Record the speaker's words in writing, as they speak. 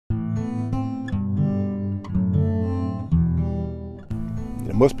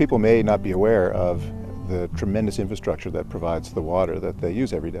Most people may not be aware of the tremendous infrastructure that provides the water that they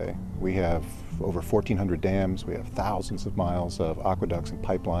use every day. We have over 1,400 dams, we have thousands of miles of aqueducts and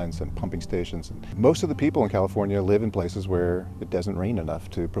pipelines and pumping stations. Most of the people in California live in places where it doesn't rain enough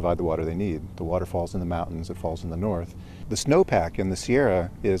to provide the water they need. The water falls in the mountains, it falls in the north. The snowpack in the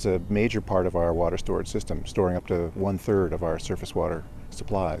Sierra is a major part of our water storage system, storing up to 1/3 of our surface water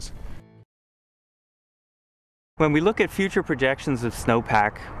supplies. When we look at future projections of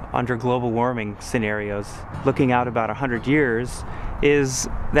snowpack under global warming scenarios, looking out about 100 years, is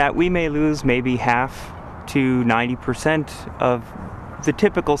that we may lose maybe half to 90% of the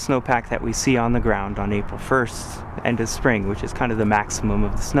typical snowpack that we see on the ground on April 1st, end of spring, which is kind of the maximum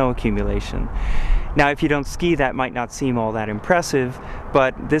of the snow accumulation. Now, if you don't ski, that might not seem all that impressive,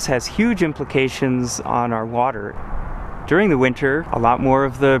 but this has huge implications on our water. During the winter, a lot more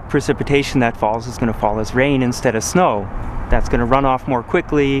of the precipitation that falls is going to fall as rain instead of snow. That's going to run off more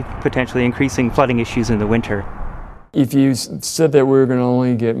quickly, potentially increasing flooding issues in the winter. If you said that we were going to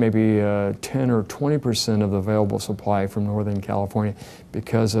only get maybe 10 or 20% of the available supply from Northern California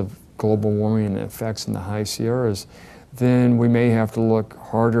because of global warming and the effects in the high Sierras, then we may have to look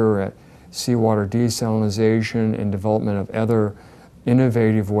harder at seawater desalination and development of other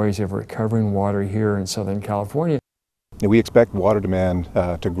innovative ways of recovering water here in Southern California. We expect water demand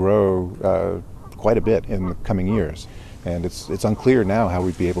to grow quite a bit in the coming years, and it's unclear now how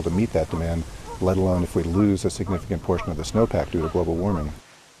we'd be able to meet that demand, let alone if we lose a significant portion of the snowpack due to global warming.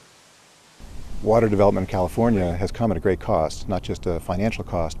 Water development in California has come at a great cost, not just a financial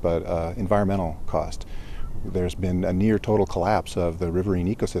cost, but environmental cost. There's been a near total collapse of the riverine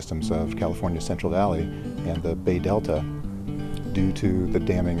ecosystems of California's Central Valley and the Bay Delta due to the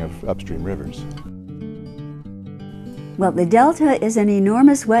damming of upstream rivers. Well, the Delta is an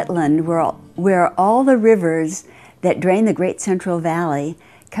enormous wetland where all the rivers that drain the Great Central Valley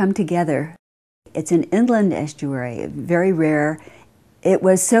come together. It's an inland estuary, very rare. It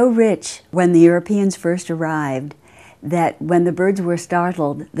was so rich when the Europeans first arrived that when the birds were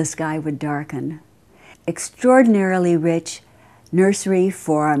startled, the sky would darken. Extraordinarily rich nursery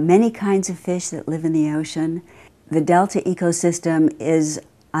for many kinds of fish that live in the ocean. The Delta ecosystem is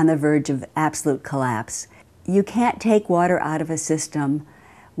on the verge of absolute collapse. You can't take water out of a system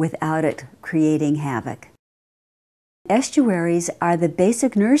without it creating havoc. Estuaries are the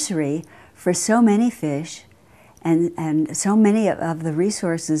basic nursery for so many fish and so many of the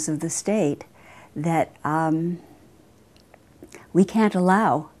resources of the state that we can't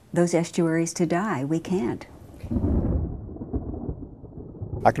allow those estuaries to die. We can't.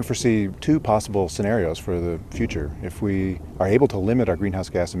 I can foresee two possible scenarios for the future. If we are able to limit our greenhouse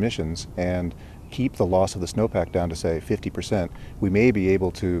gas emissions and keep the loss of the snowpack down to, say, 50%, we may be able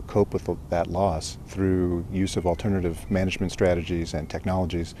to cope with that loss through use of alternative management strategies and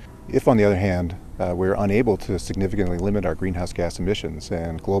technologies. If, on the other hand, we're unable to significantly limit our greenhouse gas emissions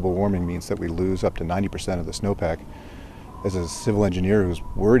and global warming means that we lose up to 90% of the snowpack, as a civil engineer who's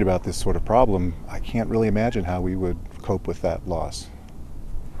worried about this sort of problem, I can't really imagine how we would cope with that loss.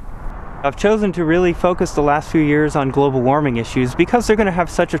 I've chosen to really focus the last few years on global warming issues because they're going to have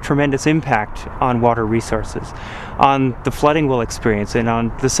such a tremendous impact on water resources, on the flooding we'll experience, and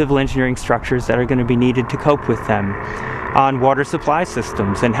on the civil engineering structures that are going to be needed to cope with them, on water supply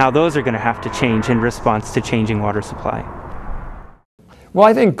systems and how those are going to have to change in response to changing water supply. Well,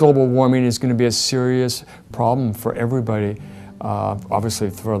 I think global warming is going to be a serious problem for everybody, obviously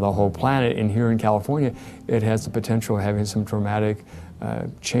for the whole planet. And here in California, it has the potential of having some dramatic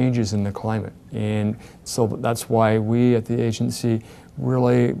changes in the climate. And so that's why we at the agency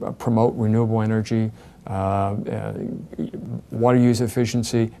really promote renewable energy, water use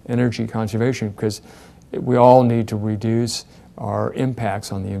efficiency, energy conservation, because we all need to reduce our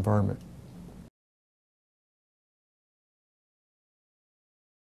impacts on the environment.